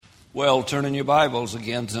Well, turn in your Bibles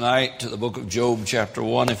again tonight to the book of Job, chapter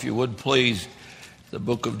 1, if you would please. The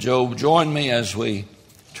book of Job. Join me as we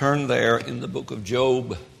turn there in the book of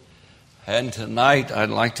Job. And tonight I'd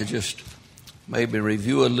like to just maybe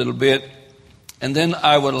review a little bit. And then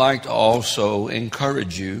I would like to also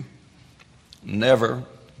encourage you never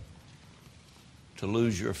to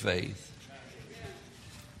lose your faith.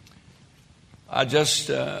 I just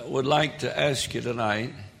would like to ask you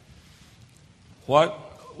tonight, what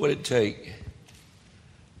would it take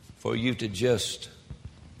for you to just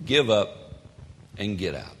give up and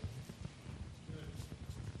get out?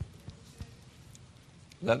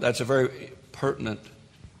 That's a very pertinent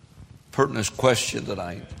question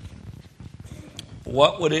tonight.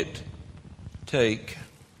 What would it take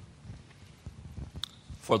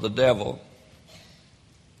for the devil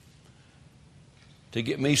to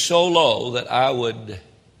get me so low that I would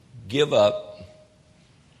give up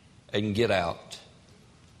and get out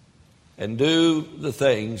and do the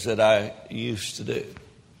things that I used to do?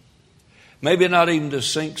 Maybe not even to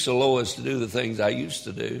sink so low as to do the things I used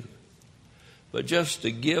to do, but just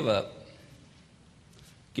to give up,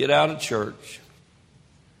 get out of church,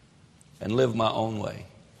 and live my own way.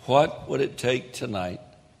 What would it take tonight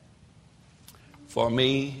for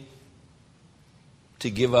me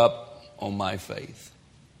to give up on my faith?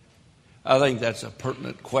 I think that's a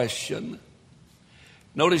pertinent question.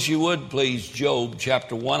 Notice you would please Job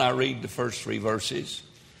chapter 1. I read the first 3 verses.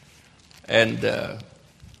 And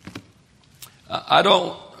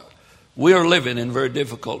we are living in very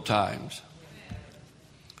difficult times.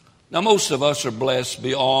 Now most of us are blessed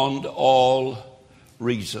beyond all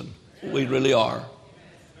reason. We really are.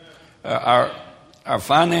 Our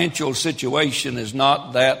financial situation is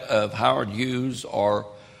not that of Howard Hughes or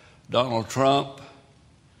Donald Trump.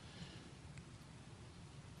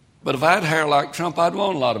 But if I had hair like Trump, I'd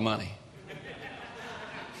want a lot of money.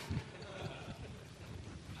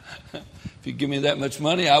 If you give me that much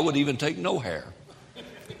money, I would even take no hair.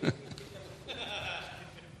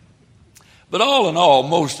 But all in all,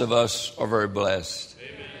 most of us are very blessed.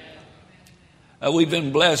 We've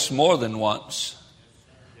been blessed more than once.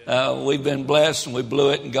 We've been blessed and we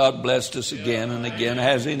blew it, and God blessed us again and again,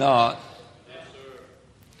 has He not?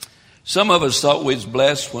 Some of us thought we was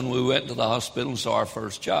blessed when we went to the hospital and saw our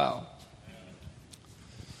first child.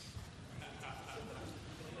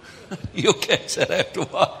 You'll catch that after a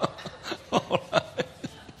while. All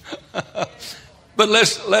right. But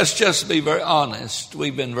let's just be very honest.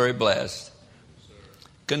 We've been very blessed.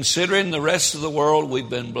 Considering the rest of the world, we've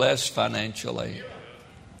been blessed financially.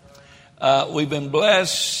 We've been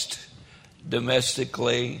blessed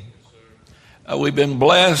domestically. We've been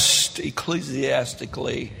blessed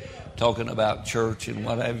ecclesiastically, talking about church and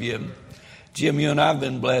what have you. Jim, you and I have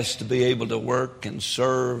been blessed to be able to work and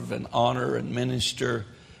serve and honor and minister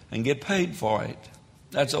and get paid for it.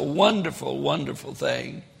 That's a wonderful, wonderful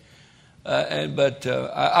thing. But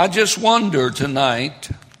I just wonder tonight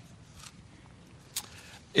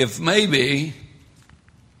if maybe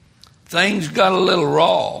things got a little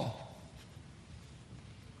raw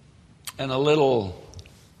and a little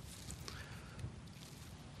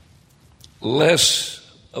less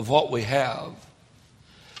of what we have.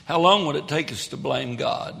 How long would it take us to blame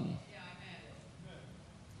God?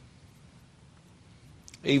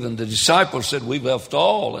 Even the disciples said, "We've left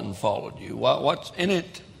all and followed you." What's in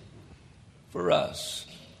it for us?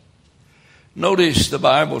 Notice the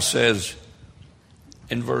Bible says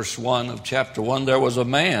in verse 1 of chapter 1, there was a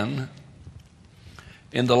man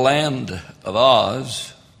in the land of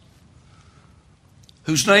Oz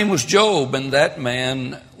whose name was Job, and that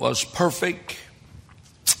man was perfect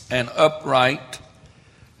and upright,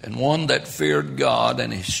 and one that feared God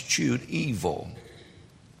and eschewed evil.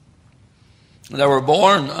 There were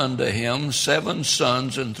born unto him 7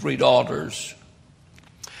 sons and 3 daughters.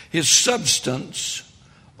 His substance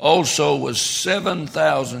also was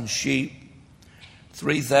 7,000 sheep,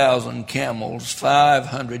 3,000 camels,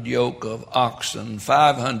 500 yoke of oxen,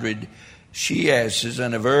 500 she-asses,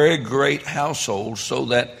 and a very great household, so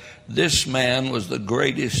that this man was the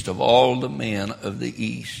greatest of all the men of the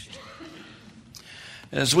East.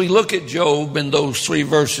 As we look at Job in those 3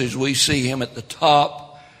 verses, we see him at the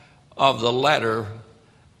top of the ladder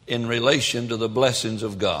in relation to the blessings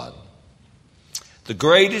of God. The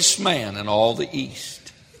greatest man in all the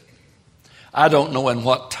East. I don't know in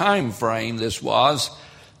what time frame this was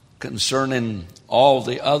concerning all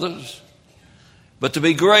the others, but to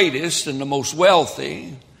be greatest and the most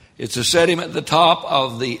wealthy, it's to set him at the top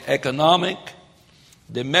of the economic,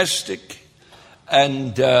 domestic,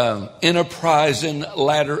 and enterprising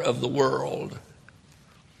ladder of the world.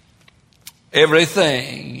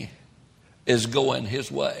 Everything is going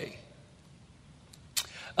his way.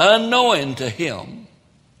 unknowing to him,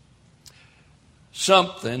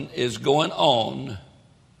 something is going on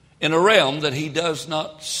in a realm that he does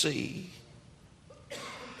not see.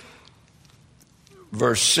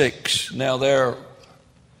 Verse 6, now there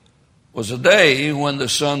was a day when the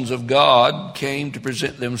sons of God came to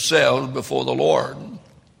present themselves before the Lord.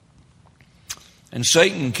 And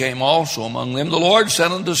Satan came also among them. The Lord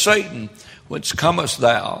said unto Satan, whence comest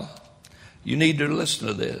thou? You need to listen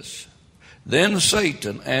to this. Then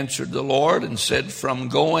Satan answered the Lord and said, from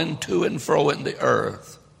going to and fro in the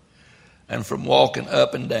earth, and from walking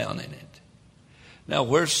up and down in it. Now,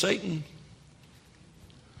 where's Satan?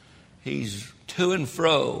 He's to and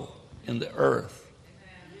fro in the earth,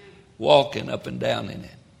 walking up and down in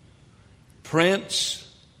it. Prince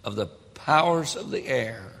of the powers of the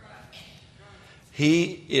air.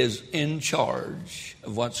 He is in charge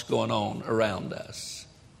of what's going on around us.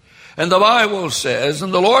 And the Bible says,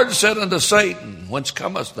 and the Lord said unto Satan, whence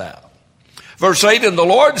comest thou? Verse 8, and the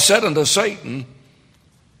Lord said unto Satan,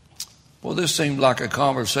 well, this seemed like a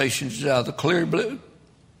conversation out of the clear blue.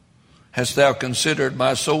 Hast thou considered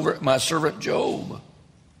my servant Job?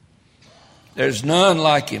 There's none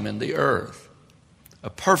like him in the earth, a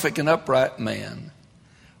perfect and upright man,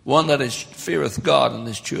 one that feareth God and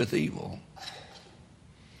escheweth evil.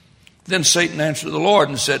 Then Satan answered the Lord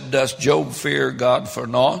and said, dost Job fear God for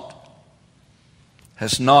naught?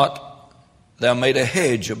 Hast not thou made a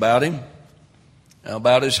hedge about him, and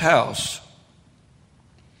about his house,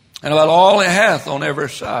 and about all he hath on every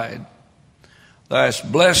side? Thou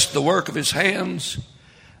hast blessed the work of his hands,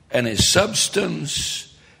 and his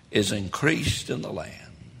substance is increased in the land.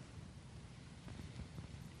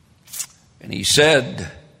 And he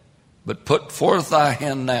said, but put forth thy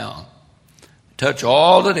hand now, touch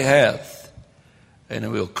all that he hath, and he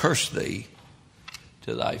will curse thee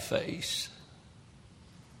to thy face.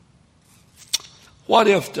 What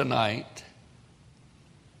if tonight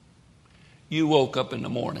you woke up in the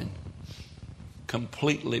morning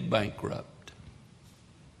completely bankrupt?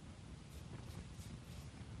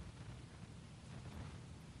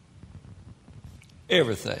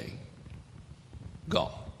 Everything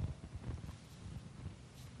gone.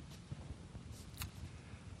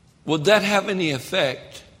 Would that have any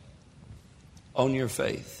effect on your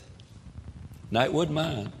faith? No, it wouldn't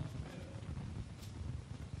mine.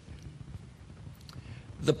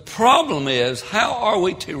 The problem is, how are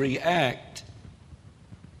we to react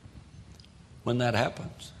when that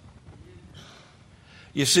happens?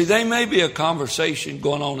 You see, there may be a conversation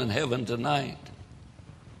going on in heaven tonight,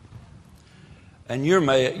 and your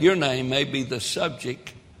name may be the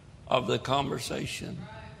subject of the conversation.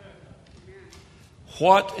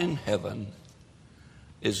 What in heaven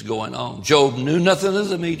is going on? Job knew nothing of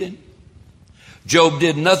the meeting. Job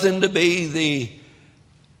did nothing to be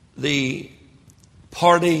the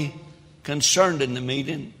party concerned in the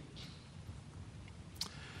meeting.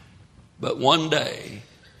 But one day,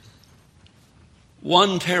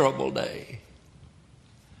 one terrible day,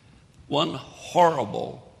 one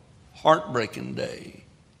horrible, heartbreaking day,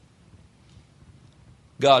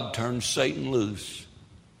 God turned Satan loose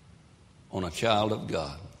on a child of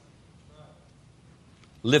God.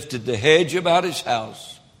 Lifted the hedge about his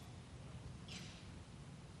house.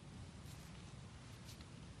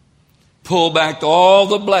 Pulled back all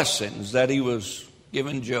the blessings that he was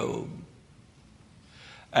giving Job.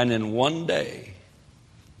 And in one day,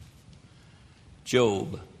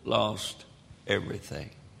 Job lost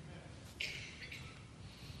everything.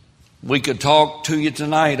 We could talk to you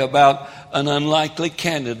tonight about an unlikely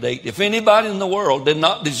candidate. If anybody in the world did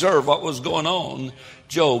not deserve what was going on,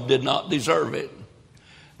 Job did not deserve it.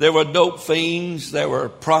 There were dope fiends, there were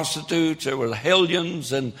prostitutes, there were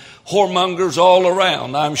hellions and whoremongers all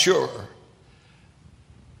around, I'm sure.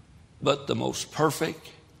 But the most perfect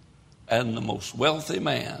and the most wealthy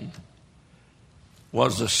man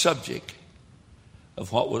was the subject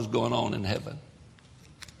of what was going on in heaven.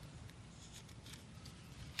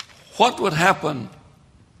 What would happen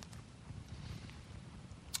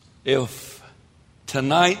if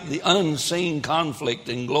tonight the unseen conflict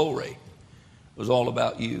in glory was all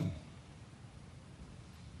about you?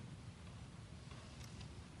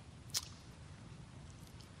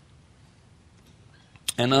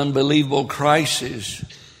 An unbelievable crisis.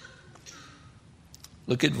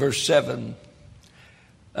 Look at verse 7.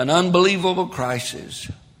 An unbelievable crisis.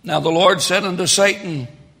 Now the Lord said unto Satan,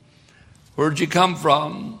 where'd you come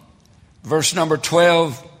from? Verse number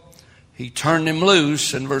 12, he turned him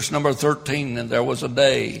loose. And verse number 13, and there was a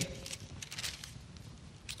day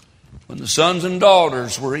when the sons and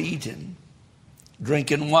daughters were eating,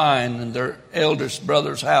 drinking wine in their eldest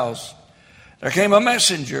brother's house. There came a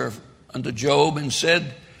messenger unto Job and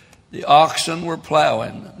said, The oxen were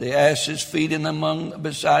plowing, the asses feeding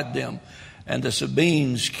beside them, and the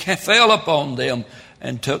Sabines fell upon them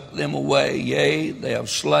and took them away. Yea, they have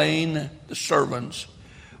slain the servants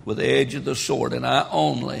with the edge of the sword, and I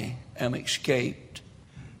only am escaped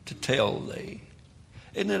to tell thee.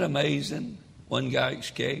 Isn't it amazing? One guy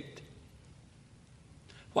escaped.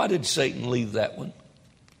 Why did Satan leave that one?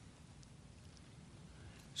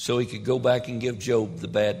 So he could go back and give Job the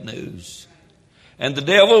bad news. And the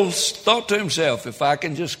devil thought to himself, if I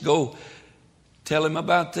can just go tell him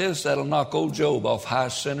about this, that'll knock old Job off high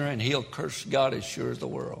center and he'll curse God as sure as the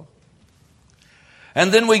world.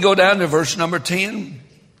 And then we go down to verse number 10.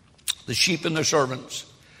 The sheep and the servants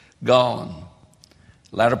gone.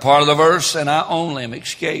 Latter part of the verse, and I only am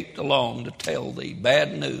escaped along to tell thee.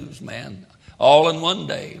 Bad news, man. All in one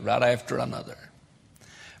day, right after another.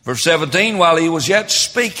 Verse 17, while he was yet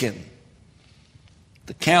speaking,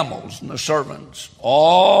 the camels and the servants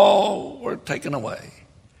all were taken away.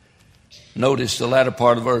 Notice the latter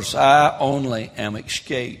part of the verse, I only am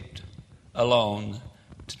escaped alone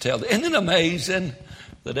to tell thee. Isn't it amazing?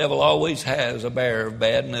 The devil always has a bearer of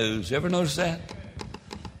bad news. You ever notice that?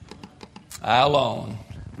 I alone.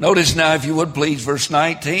 Notice now, if you would please, verse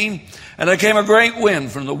 19. And there came a great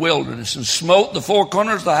wind from the wilderness and smote the four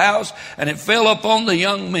corners of the house, and it fell upon the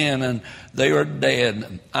young men, and they are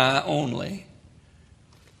dead. I only.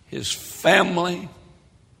 His family,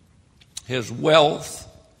 his wealth,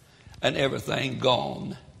 and everything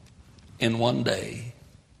gone in one day.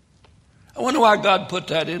 I wonder why God put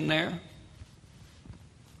that in there.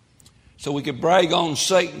 So we could brag on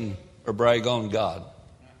Satan or brag on God.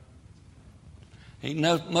 Ain't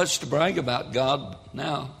not much to brag about God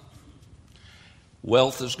now.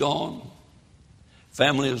 Wealth is gone.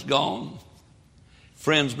 Family is gone.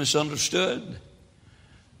 Friends misunderstood.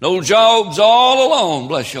 No Job's all alone,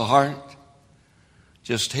 bless your heart.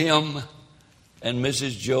 Just him and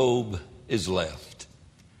Mrs. Job is left.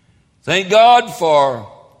 Thank God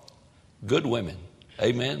for good women.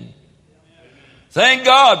 Amen. Thank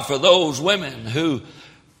God for those women who,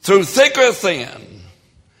 through thick or thin,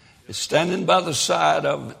 is standing by the side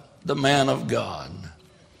of the man of God.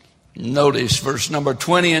 Notice verse number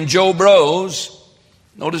 20. And Job rose.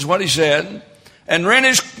 Notice what he said. And rent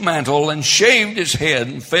his mantle and shaved his head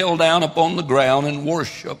and fell down upon the ground and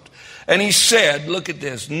worshipped. And he said, look at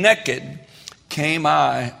this, naked came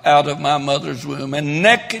I out of my mother's womb, and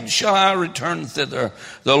naked shall I return thither.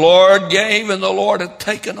 The Lord gave, and the Lord hath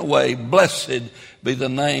taken away. Blessed be the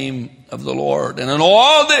name of the Lord. And in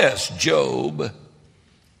all this, Job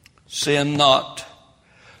sinned not,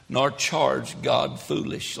 nor charged God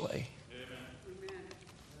foolishly.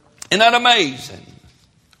 Isn't that amazing?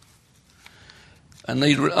 And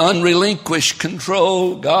the unrelinquished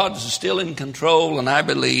control, God's still in control, and I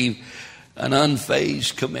believe an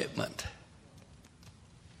unfazed commitment.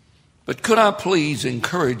 But could I please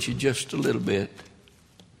encourage you just a little bit?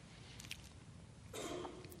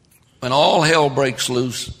 When all hell breaks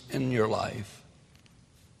loose in your life,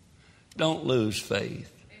 don't lose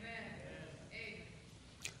faith.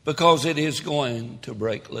 Because it is going to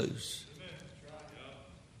break loose.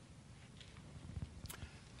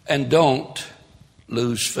 And don't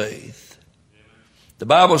lose faith. The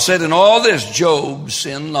Bible said, in all this Job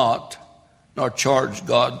sinned not, nor charged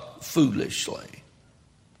God foolishly.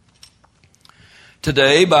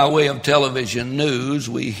 Today, by way of television news,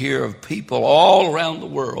 we hear of people all around the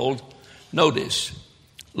world, notice,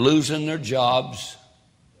 losing their jobs,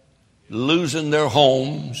 losing their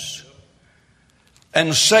homes,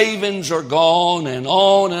 and savings are gone, and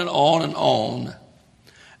on and on and on.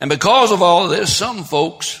 And because of all of this, some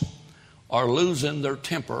folks are losing their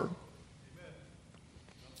temper.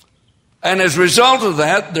 And as a result of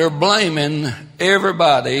that, they're blaming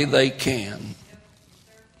everybody they can.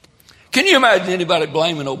 Can you imagine anybody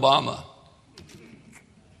blaming Obama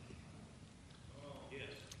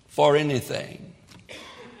for anything?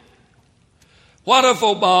 What if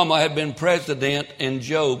Obama had been president in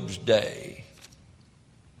Job's day?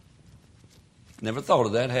 Never thought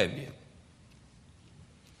of that, have you?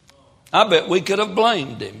 I bet we could have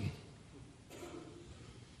blamed him.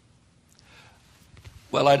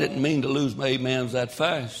 Well, I didn't mean to lose my amens that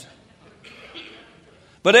fast.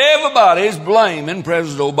 But everybody's blaming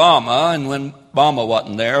President Obama, and when Obama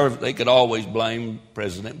wasn't there, they could always blame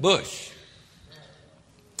President Bush.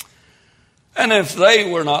 And if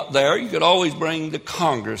they were not there, you could always bring the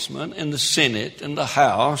congressman and the Senate and the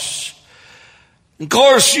House. Of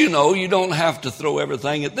course, you know, you don't have to throw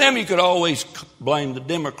everything at them. You could always blame the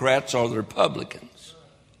Democrats or the Republicans.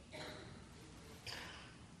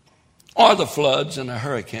 Or the floods and the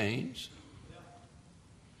hurricanes.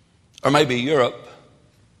 Or maybe Europe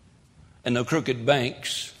and the crooked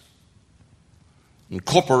banks and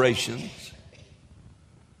corporations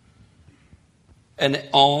and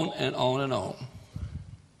on and on and on.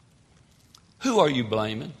 Who are you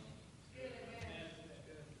blaming?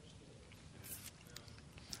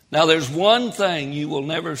 Now, there's one thing you will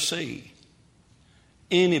never see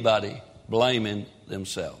anybody blaming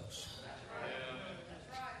themselves.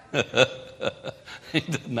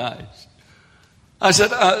 Ain't that nice? I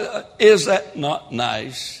said, is that not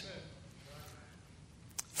nice?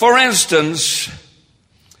 For instance,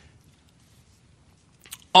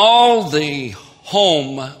 all the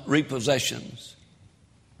home repossessions.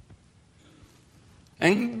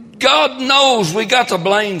 And God knows we got to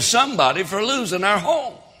blame somebody for losing our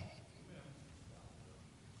home.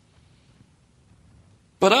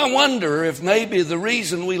 But I wonder if maybe the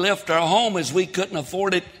reason we left our home is we couldn't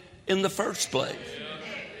afford it in the first place.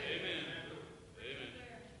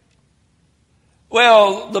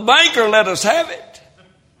 Well, the banker let us have it.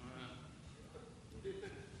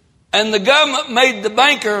 And the government made the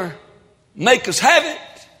banker make us have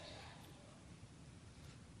it.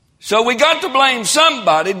 So we got to blame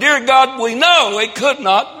somebody. Dear God, we know it could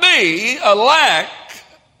not be a lack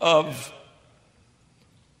of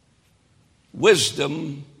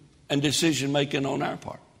wisdom and decision making on our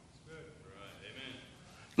part.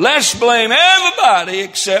 Let's blame everybody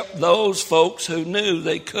except those folks who knew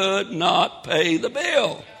they could not pay the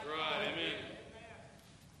bill.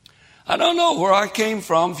 I don't know where I came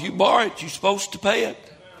from. If you borrow it, you're supposed to pay it.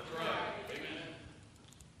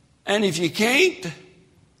 And if you can't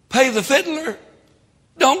pay the fiddler,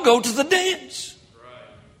 don't go to the dance.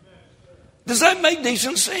 Does that make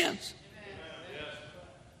decent sense?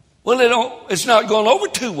 Well, it's not going over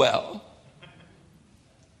too well.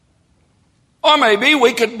 Or maybe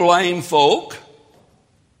we could blame folk.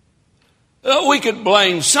 We could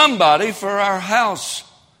blame somebody for our house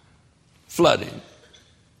flooding.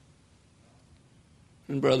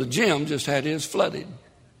 And Brother Jim just had his flooded.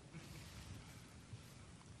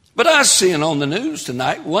 But I was seeing on the news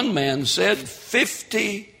tonight, one man said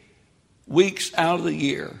 50 weeks out of the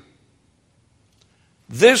year,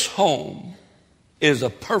 this home is a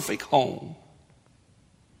perfect home.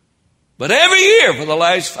 But every year for the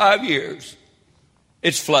last 5 years,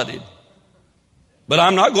 it's flooded. But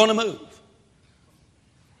I'm not going to move.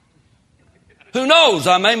 Who knows?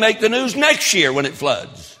 I may make the news next year when it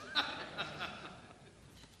floods.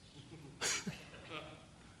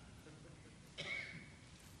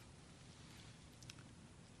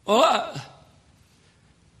 Well,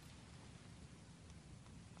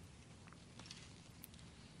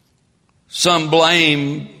 some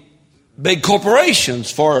blame big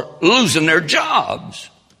corporations for losing their jobs.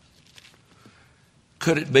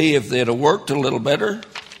 Could it be if they'd have worked a little better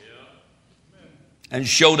and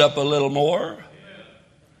showed up a little more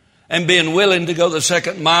and being willing to go the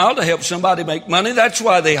second mile to help somebody make money? That's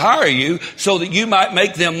why they hire you, so that you might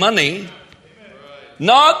make them money.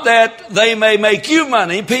 Not that they may make you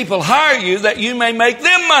money. People hire you that you may make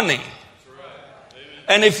them money.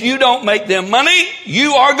 And if you don't make them money,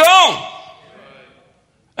 you are gone.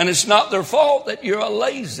 And it's not their fault that you're a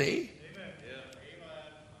lazy,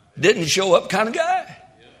 didn't show up kind of guy.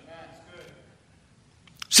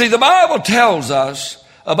 See, the Bible tells us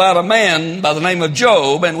about a man by the name of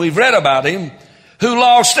Job, and we've read about him, who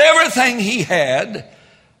lost everything he had,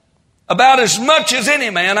 about as much as any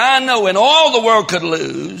man I know in all the world could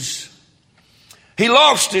lose. He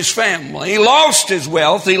lost his family, he lost his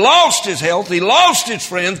wealth, he lost his health, he lost his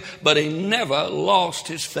friends, but he never lost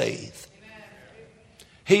his faith.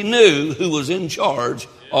 He knew who was in charge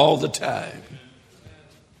all the time.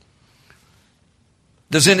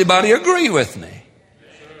 Does anybody agree with me?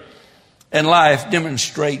 And life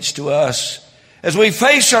demonstrates to us, as we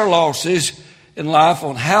face our losses in life,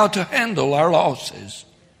 on how to handle our losses.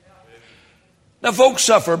 Now, folks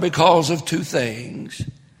suffer because of two things.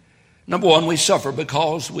 Number one, we suffer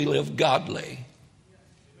because we live godly.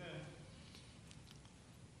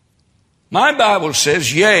 My Bible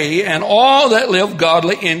says, yea, and all that live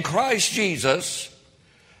godly in Christ Jesus,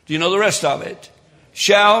 do you know the rest of it?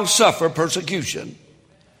 Shall suffer persecution.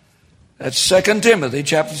 That's 2 Timothy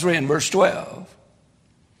chapter 3 and verse 12.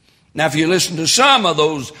 Now, if you listen to some of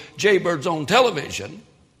those jaybirds on television,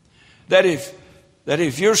 that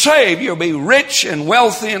if you're saved, you'll be rich and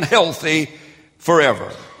wealthy and healthy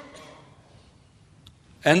forever.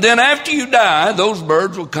 And then after you die, those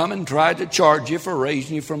birds will come and try to charge you for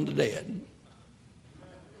raising you from the dead.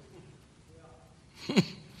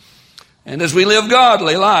 And as we live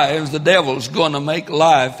godly lives, the devil's going to make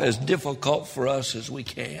life as difficult for us as we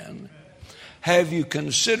can. Have you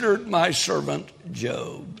considered my servant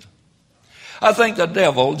Job? I think the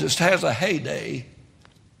devil just has a heyday,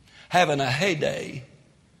 having a heyday,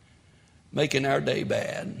 making our day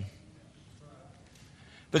bad.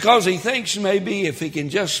 Because he thinks maybe if he can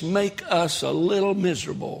just make us a little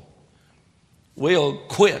miserable, we'll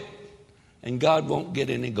quit and God won't get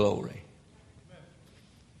any glory.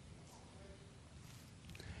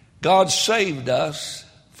 God saved us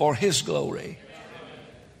for His glory,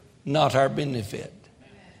 not our benefit.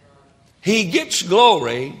 He gets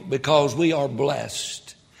glory because we are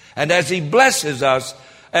blessed. And as He blesses us,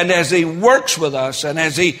 and as He works with us, and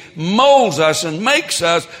as He molds us and makes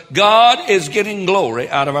us, God is getting glory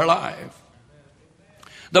out of our life.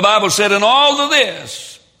 The Bible said in all of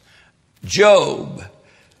this, Job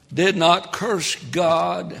did not curse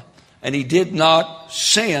God, and he did not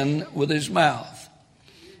sin with his mouth.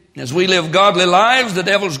 As we live godly lives, the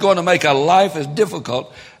devil's going to make our life as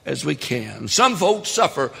difficult as we can. Some folks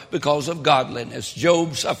suffer because of godliness.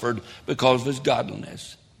 Job suffered because of his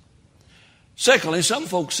godliness. Secondly, some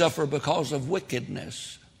folks suffer because of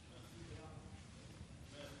wickedness.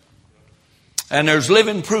 And there's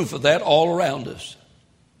living proof of that all around us.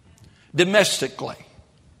 Domestically.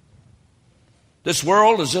 This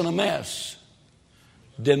world is in a mess.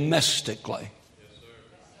 Domestically.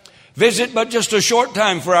 Visit but just a short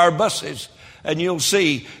time for our buses, and you'll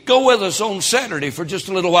see. Go with us on Saturday for just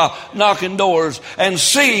a little while, knocking doors, and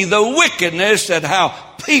see the wickedness and how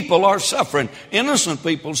people are suffering. Innocent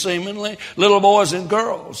people, seemingly. Little boys and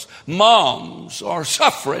girls. Moms are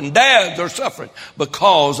suffering. Dads are suffering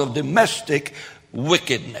because of domestic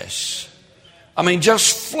wickedness. I mean,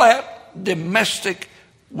 just flat domestic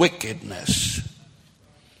wickedness.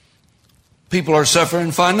 People are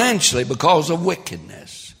suffering financially because of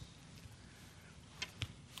wickedness.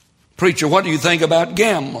 Preacher, what do you think about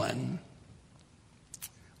gambling?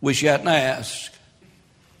 Wish you hadn't asked.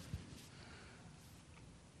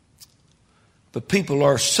 But people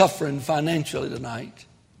are suffering financially tonight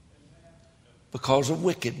because of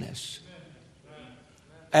wickedness.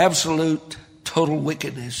 Absolute, total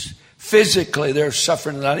wickedness. Physically, they're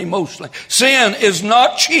suffering tonight, emotionally. Sin is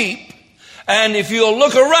not cheap. And if you'll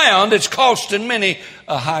look around, it's costing many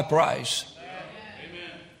a high price.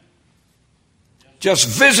 Just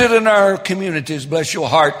visit in our communities, bless your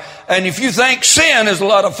heart. And if you think sin is a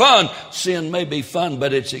lot of fun, sin may be fun,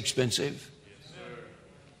 but it's expensive.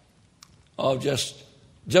 Oh, just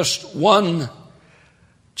one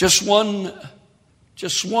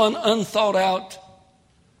unthought out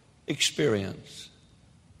experience.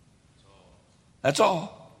 That's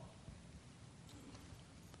all.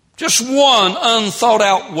 Just one unthought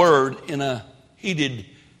out word in a heated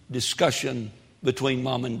discussion between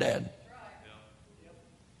mom and dad.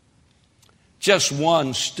 Just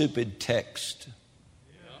one stupid text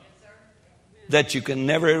that you can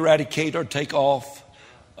never eradicate or take off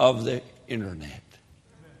of the internet.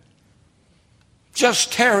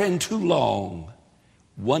 Just tarrying too long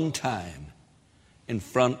one time in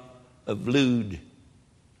front of lewd,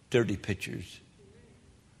 dirty pictures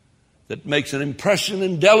that makes an impression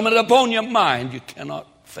indelibly upon your mind. You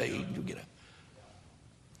cannot fade. You get it.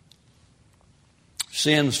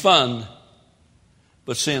 Sin's fun,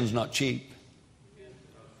 but sin's not cheap.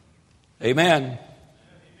 Amen.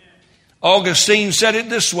 Augustine said it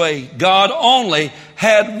this way: God only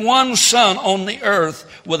had one son on the earth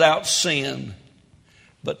without sin,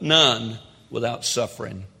 but none without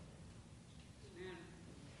suffering.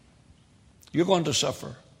 You're going to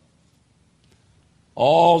suffer.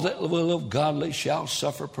 All that will live godly shall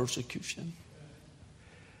suffer persecution.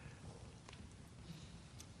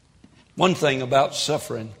 One thing about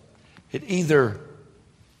suffering, it either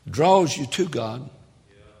draws you to God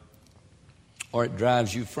or it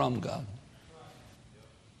drives you from God.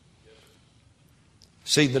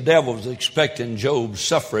 See, the devil was expecting Job's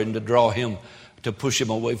suffering to draw him, to push him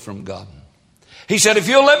away from God. He said, if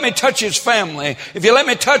you'll let me touch his family, if you let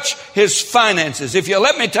me touch his finances, if you'll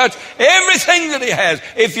let me touch everything that he has,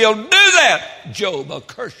 if you'll do that, Job, I'll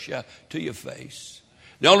curse you to your face.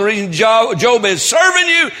 The only reason Job is serving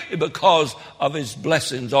you is because of his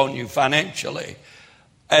blessings on you financially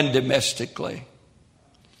and domestically.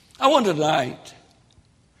 I wonder tonight,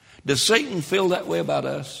 does Satan feel that way about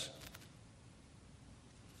us?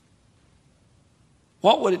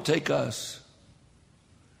 What would it take us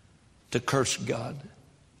to curse God?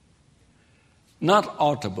 Not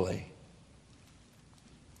audibly,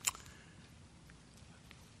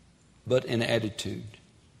 but in attitude.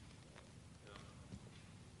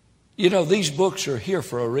 You know, these books are here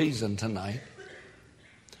for a reason tonight.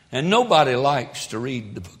 And nobody likes to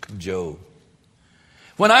read the book of Job.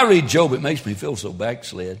 When I read Job, it makes me feel so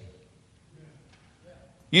backslid.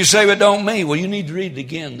 You say, but don't me. Well, you need to read it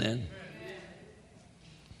again then.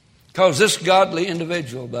 Because this godly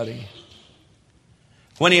individual, buddy,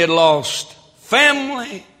 when he had lost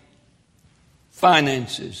family,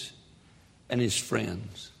 finances, and his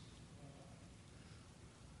friends,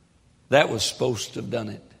 that was supposed to have done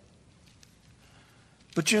it.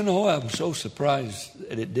 But you know, I'm so surprised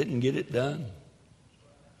that it didn't get it done.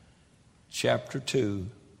 Chapter 2.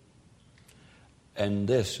 And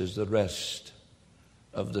this is the rest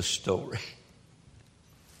of the story.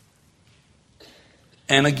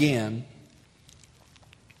 And again,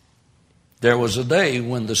 there was a day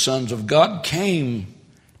when the sons of God came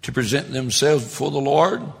to present themselves before the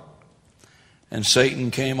Lord. And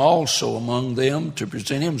Satan came also among them to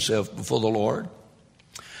present himself before the Lord.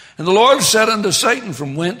 And the Lord said unto Satan,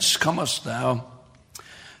 From whence comest thou?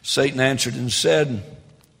 Satan answered and said,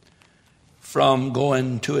 From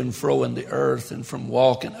going to and fro in the earth, and from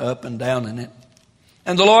walking up and down in it.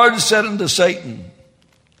 And the Lord said unto Satan,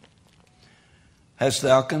 Hast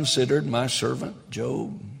thou considered my servant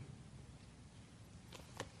Job?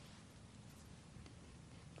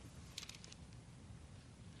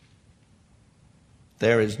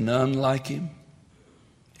 There is none like him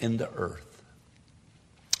in the earth,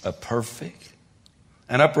 a perfect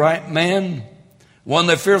and upright man, one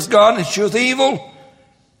that feareth God and sheweth evil.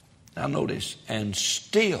 Now notice, and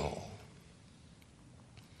still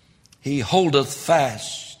he holdeth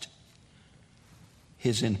fast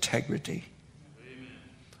his integrity. Amen.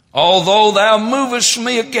 Although thou movest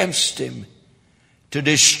me against him to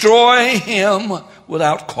destroy him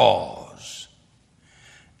without cause.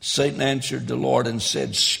 Satan answered the Lord and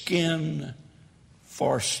said, Skin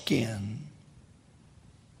for skin.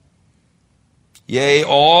 Yea,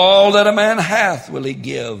 all that a man hath will he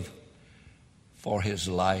give for his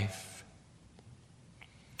life.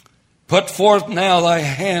 Put forth now thy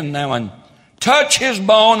hand now and touch his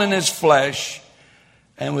bone and his flesh,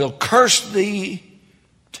 and will curse thee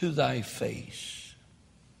to thy face.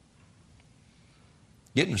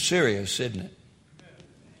 Getting serious, isn't it?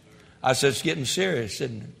 I said it's getting serious,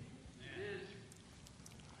 isn't it?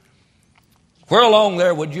 Where along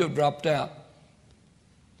there would you have dropped out?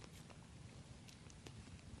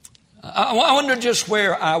 I wonder just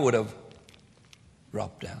where I would have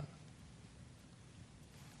dropped out.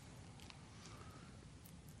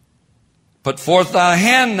 Put forth thy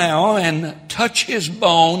hand now and touch his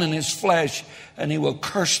bone and his flesh, and he will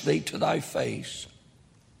curse thee to thy face.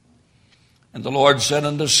 And the Lord said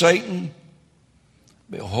unto Satan,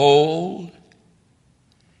 Behold,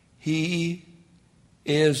 he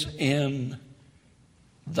is in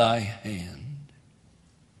thy hand,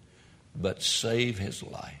 but save his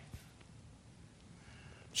life.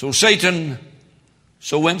 So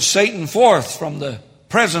went Satan forth from the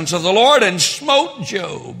presence of the Lord and smote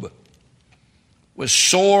Job with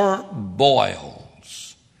sore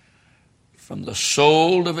boils from the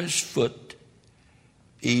sole of his foot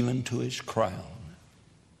even to his crown.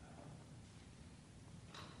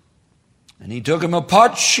 And he took him a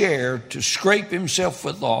potsherd to scrape himself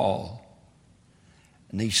withal,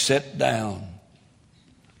 and he sat down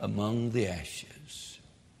among the ashes.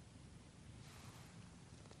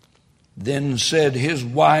 Then said his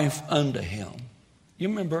wife unto him, you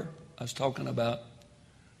remember I was talking about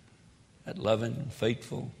that loving,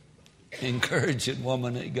 faithful, encouraging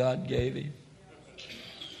woman that God gave him.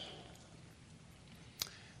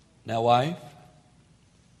 Now, wife,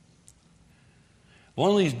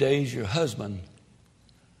 one of these days your husband's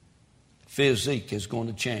physique is going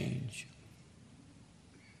to change.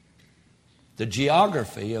 The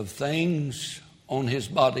geography of things on his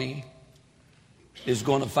body is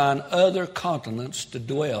going to find other continents to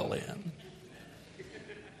dwell in.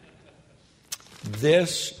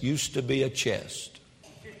 This used to be a chest.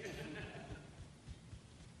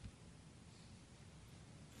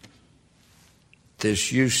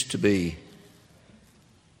 This used to be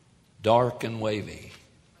dark and wavy.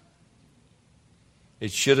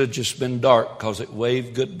 It should have just been dark because it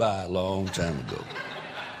waved goodbye a long time ago.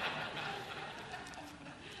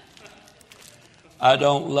 I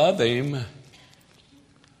don't love him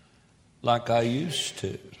like I used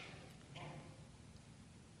to.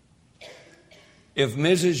 If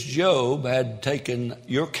Mrs. Job had taken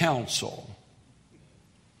your counsel,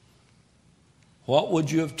 what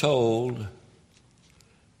would you have told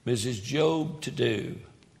Mrs. Job to do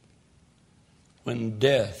when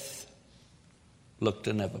death looked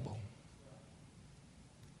inevitable?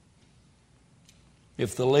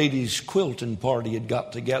 If the ladies' quilting party had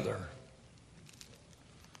got together,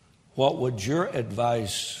 what would your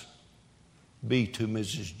advice be to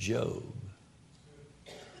Mrs. Job?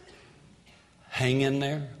 Hang in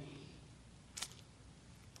there.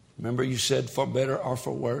 Remember you said for better or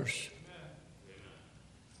for worse?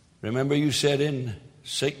 Remember you said in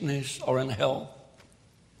sickness or in health?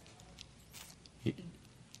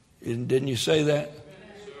 Didn't you say that?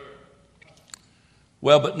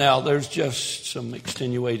 Well, but now there's just some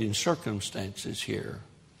extenuating circumstances here.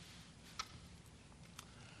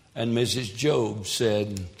 And Mrs. Job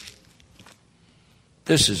said,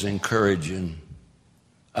 this is encouraging.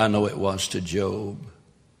 I know it was to Job.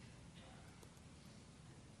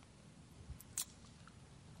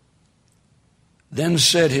 Then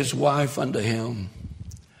said his wife unto him,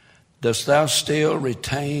 dost thou still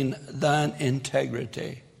retain thine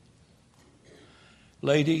integrity?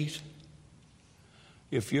 Ladies,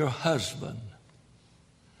 if your husband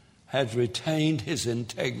has retained his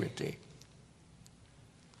integrity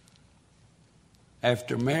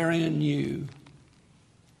after marrying you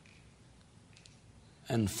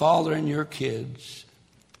and fathering your kids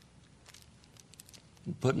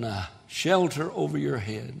and putting a shelter over your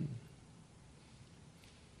head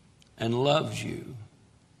and loves you,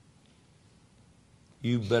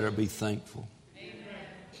 you better be thankful. Amen.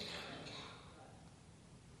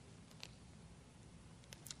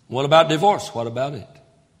 What about divorce? What about it?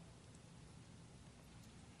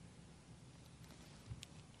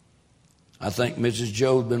 I think Mrs.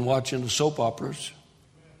 Job had been watching the soap operas.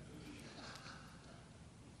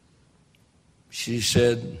 She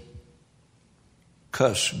said,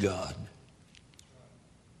 cuss God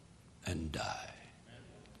and die.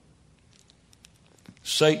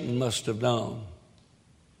 Satan must have known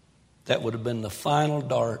that would have been the final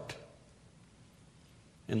dart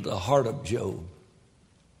into the heart of Job.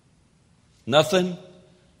 Nothing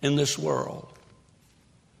in this world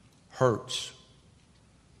hurts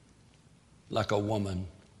like a woman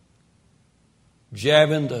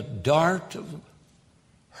jabbing the dart of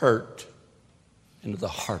hurt into the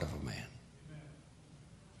heart of a man.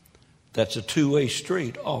 That's a two-way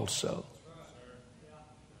street also.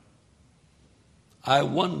 I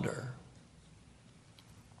wonder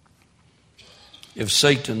if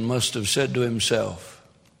Satan must have said to himself,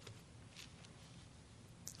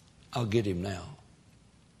 I'll get him now.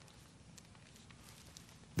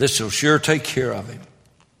 This will sure take care of him.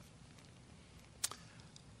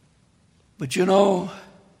 But you know,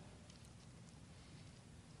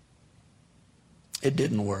 it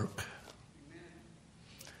didn't work.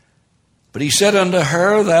 But he said unto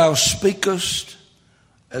her, thou speakest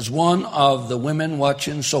as one of the women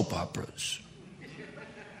watching soap operas.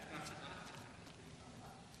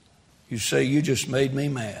 You say, you just made me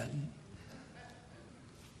mad.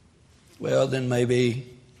 Well, then maybe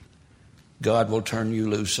God will turn you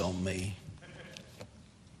loose on me.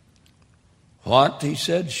 What? He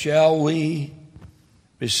said, shall we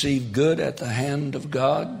receive good at the hand of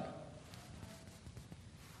God?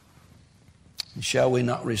 And shall we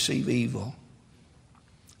not receive evil?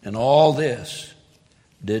 And all this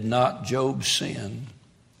did not Job sin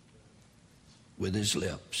with his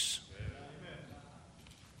lips.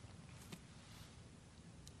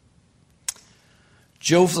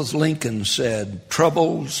 Joseph Lincoln said,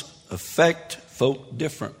 troubles affect folk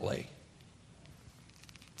differently.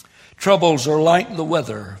 Troubles are like the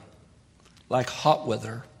weather, like hot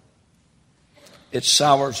weather. It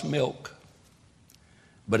sours milk,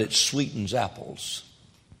 but it sweetens apples.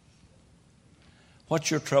 What's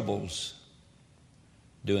your troubles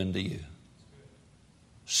doing to you?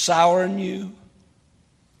 Souring you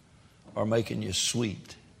or making you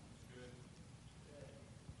sweet?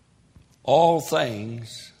 All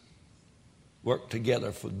things work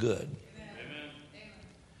together for good. Amen.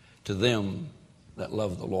 To them that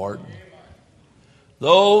love the Lord.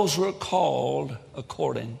 Those who are called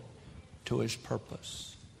according to his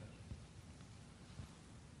purpose.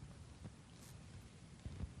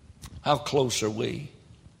 How close are we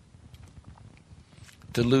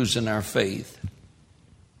to losing our faith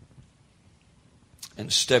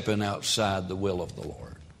and stepping outside the will of the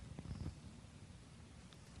Lord?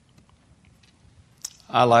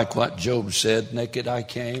 I like what Job said, naked I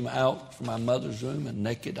came out from my mother's womb, and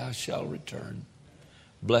naked I shall return.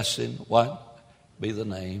 Blessed, what? Be the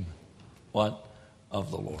name, what?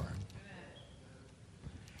 Of the Lord.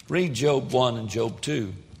 Read Job 1 and Job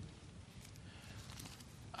 2.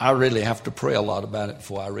 I really have to pray a lot about it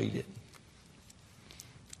before I read it.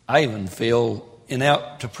 I even feel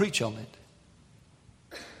inept to preach on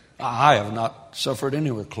it. I have not suffered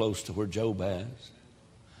anywhere close to where Job has.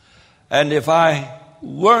 And if I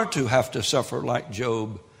were to have to suffer like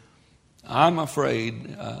Job, I'm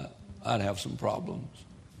afraid I'd have some problems.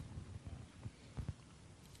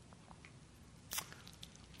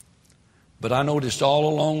 But I noticed all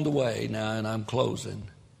along the way now, and I'm closing,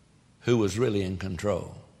 who was really in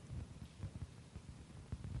control.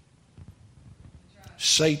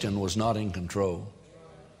 Satan was not in control.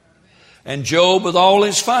 And Job, with all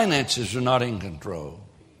his finances, were not in control.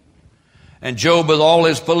 And Job, with all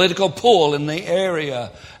his political pull in the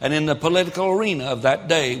area and in the political arena of that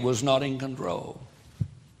day, was not in control.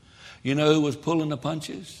 You know who was pulling the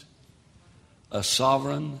punches? A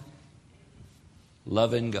sovereign,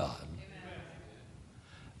 loving God.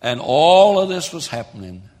 And all of this was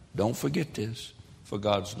happening, don't forget this, for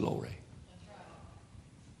God's glory.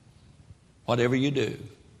 Whatever you do,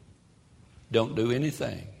 don't do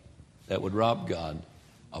anything that would rob God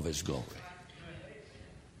of His glory.